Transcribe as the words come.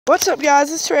What's up, guys?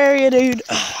 It's Terraria Dude.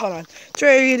 Hold on.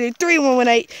 Terraria Dude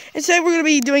 3118. And today we're going to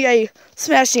be doing a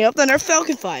smashing up the nerf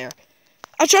falconfire.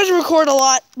 I tried to record a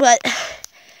lot, but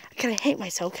I kind of hate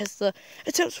myself because the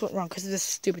attempts went wrong because of this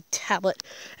stupid tablet.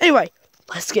 Anyway,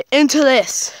 let's get into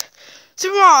this.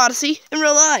 Super Mario Odyssey in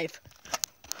real life.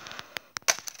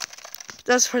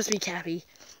 That's supposed to be Cappy.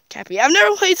 I've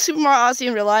never played Super Mario Odyssey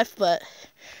in real life, but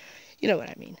you know what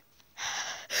I mean.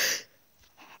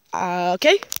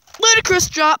 Okay. Ludicrous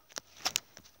drop.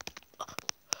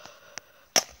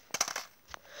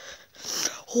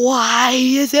 Why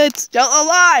is it still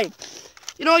alive?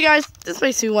 You know what, guys? This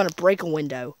makes me want to break a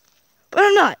window. But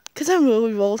I'm not, because I'm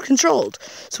really well controlled.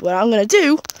 So what I'm going to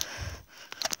do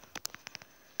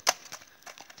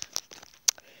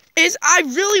is I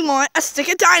really want a stick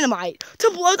of dynamite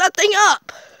to blow that thing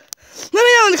up. Let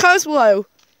me know in the comments below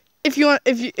if you want,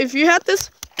 if you had this.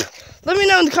 Let me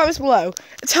know in the comments below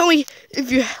and tell me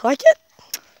if you like it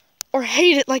or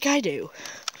hate it like I do.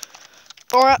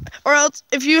 Or else,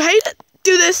 if you hate it,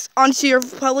 do this onto your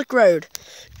public road.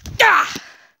 Ah!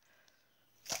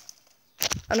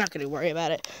 I'm not going to worry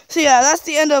about it. So yeah, that's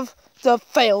the end of the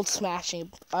failed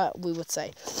smashing, we would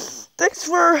say. Thanks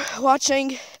for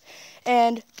watching,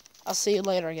 and I'll see you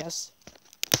later, I guess.